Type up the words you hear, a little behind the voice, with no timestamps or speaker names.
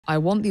I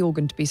want the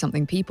organ to be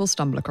something people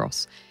stumble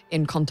across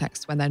in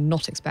contexts when they're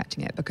not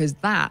expecting it, because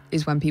that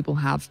is when people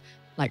have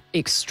like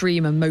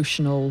extreme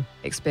emotional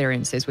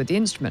experiences with the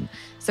instrument.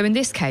 So in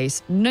this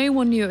case, no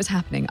one knew it was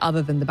happening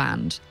other than the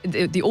band.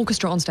 The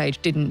orchestra on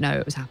stage didn't know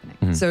it was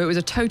happening. So it was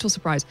a total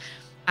surprise.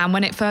 And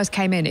when it first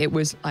came in, it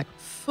was like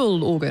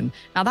full organ.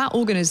 Now that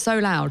organ is so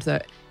loud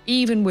that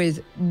even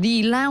with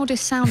the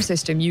loudest sound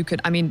system you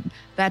could, I mean,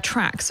 their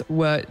tracks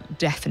were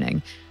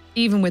deafening.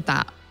 Even with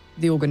that,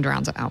 the organ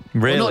drowns it out.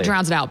 Really? Well, not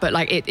drowns it out, but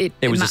like it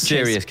was matches. a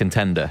serious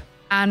contender.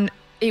 And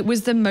it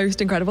was the most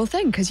incredible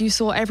thing because you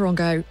saw everyone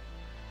go,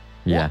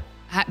 yeah.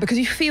 Because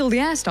you feel the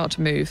air start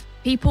to move.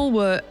 People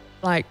were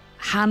like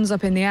hands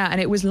up in the air and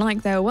it was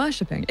like they were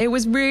worshipping. It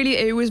was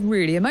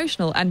really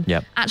emotional.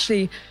 And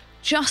actually,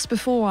 just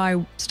before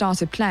I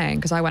started playing,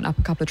 because I went up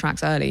a couple of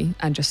tracks early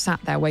and just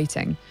sat there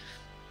waiting,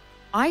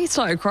 I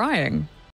started crying